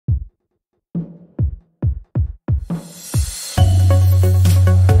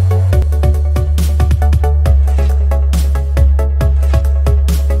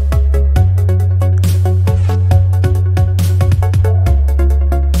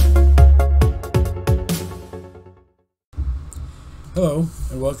Hello,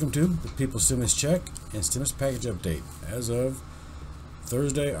 and welcome to the People's Stimulus Check and Stimulus Package Update as of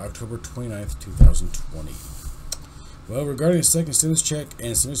Thursday, October 29th, 2020. Well, regarding the second stimulus check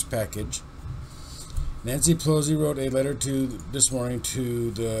and stimulus package, Nancy Pelosi wrote a letter this morning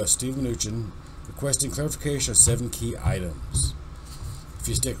to the Steve Mnuchin requesting clarification of 7 key items. If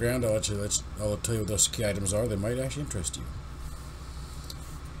you stick around, I'll tell you what those key items are. They might actually interest you.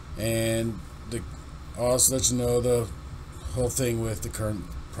 And I'll also let you know the whole thing with the current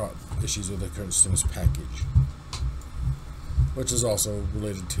issues with the current stimulus package, which is also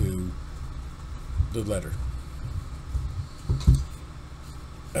related to the letter.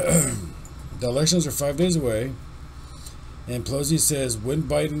 The elections are 5 days away, and Pelosi says when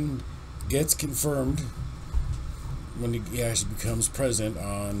Biden gets confirmed, when he actually becomes president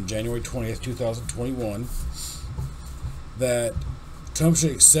on January 20th, 2021, that Trump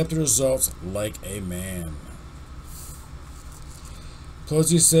should accept the results like a man.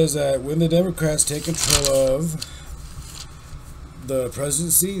 Pelosi says that when the Democrats take control of the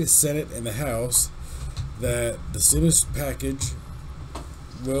presidency, the Senate, and the House, that the stimulus package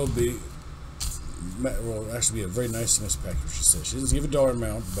will actually be a very nice stimulus package, she says. She doesn't give a dollar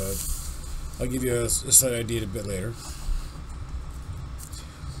amount, but I'll give you a slight idea a bit later.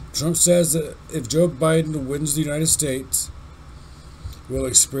 Trump says that if Joe Biden wins the United States, we'll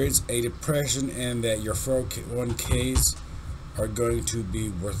experience a depression and that your 401ks are going to be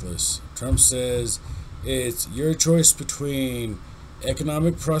worthless. Trump says it's your choice between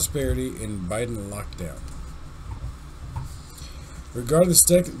economic prosperity and Biden lockdown. Regarding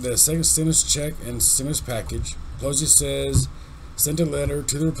the second stimulus check and stimulus package, Pelosi says sent a letter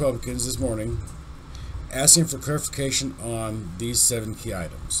to the Republicans this morning asking for clarification on these 7 key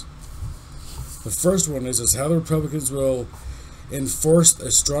items. The first one is how the Republicans will enforce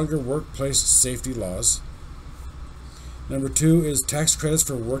a stronger workplace safety laws. Number 2 is tax credits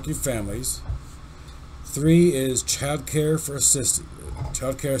for working families. 3 is child care assistance.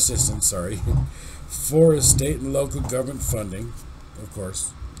 4 is state and local government funding. Of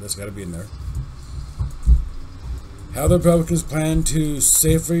course, that's got to be in there. How the Republicans plan to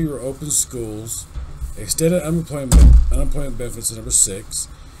safely reopen schools. Extended unemployment benefits, number 6.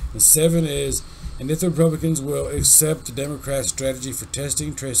 And 7 is, and if the Republicans will accept the Democrats' strategy for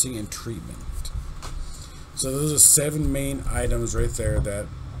testing, tracing, and treatment. So those are 7 main items right there that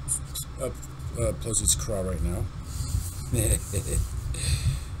up Pelosi's craw right now.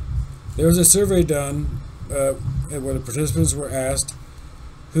 There was a survey done where the participants were asked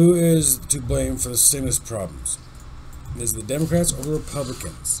who is to blame for the stimulus problems. Is it the Democrats or the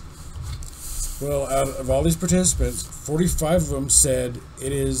Republicans? Well, out of all these participants, 45 of them said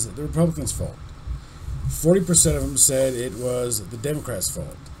it is the Republicans' fault. 40% of them said it was the Democrats'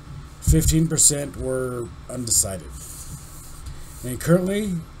 fault. 15% were undecided. And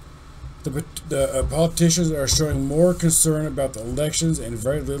currently, the politicians are showing more concern about the elections and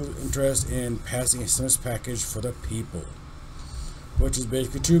very little interest in passing a stimulus package for the people. Which is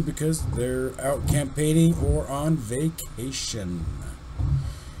basically true because they're out campaigning or on vacation.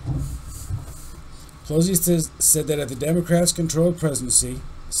 Pelosi said that if the Democrats control the presidency,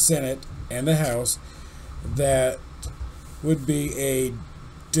 Senate, and the House, that would be a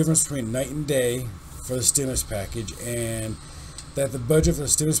difference between night and day for the stimulus package, and that the budget for the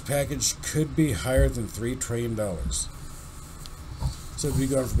stimulus package could be higher than $3 trillion. So it'd be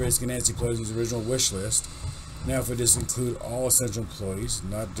going for basically Nancy Pelosi's original wish list. Now if it does include all essential employees,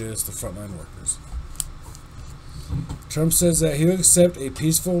 not just the frontline workers. Trump says that he will accept a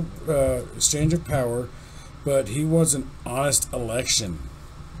peaceful exchange of power, but he wants an honest election.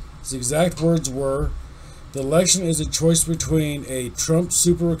 His exact words were, the election is a choice between a Trump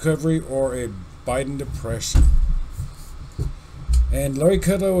super recovery or a Biden depression. And Larry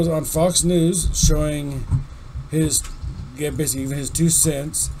Kudlow was on Fox News showing basically even his 2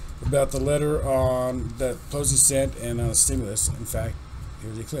 cents about the letter that Pelosi sent and on stimulus. In fact,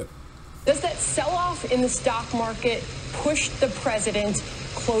 here's a clip. Does that sell-off in the stock market push the president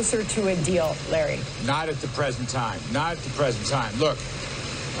closer to a deal, Larry? Not at the present time. Not at the present time. Look,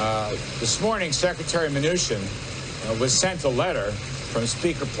 this morning, Secretary Mnuchin was sent a letter from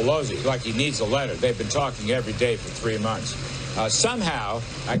Speaker Pelosi, like he needs a letter. They've been talking every day for 3 months. Somehow,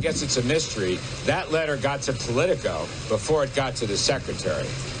 I guess it's a mystery, that letter got to Politico before it got to the Secretary.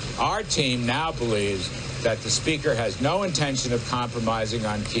 Our team now believes that the Speaker has no intention of compromising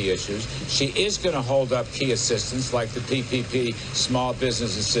on key issues. She is going to hold up key assistance like the PPP, small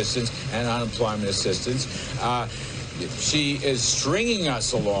business assistance, and unemployment assistance. she is stringing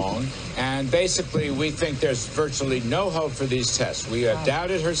us along, and basically we think there's virtually no hope for these tests. We have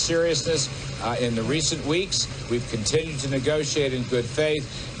doubted her seriousness in the recent weeks. We've continued to negotiate in good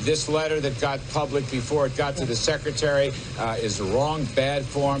faith. This letter that got public before it got to the secretary is the wrong, bad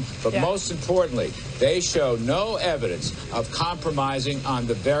form. But most importantly, they show no evidence of compromising on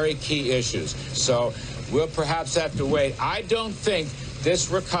the very key issues. So we'll perhaps have to wait. I don't think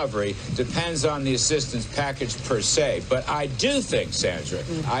this recovery depends on the assistance package per se. But I do think, Sandra,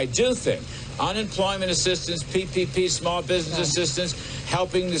 I do think unemployment assistance, PPP, small business assistance,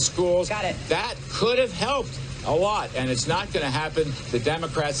 helping the schools, that could have helped a lot. And it's not going to happen. The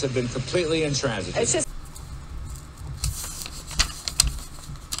Democrats have been completely intransigent. It's just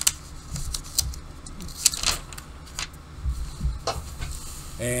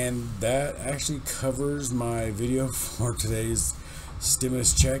And that actually covers my video for today's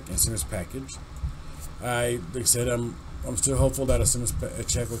stimulus check and stimulus package. Like I said, I'm still hopeful that a stimulus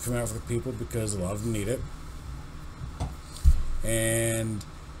check will come out for the people because a lot of them need it. And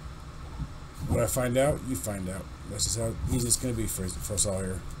what I find out, you find out. That's just how easy it's going to be for us all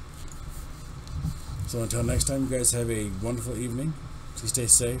here. So until next time, you guys have a wonderful evening. Please stay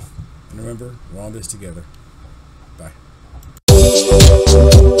safe. And remember, we're all in this together.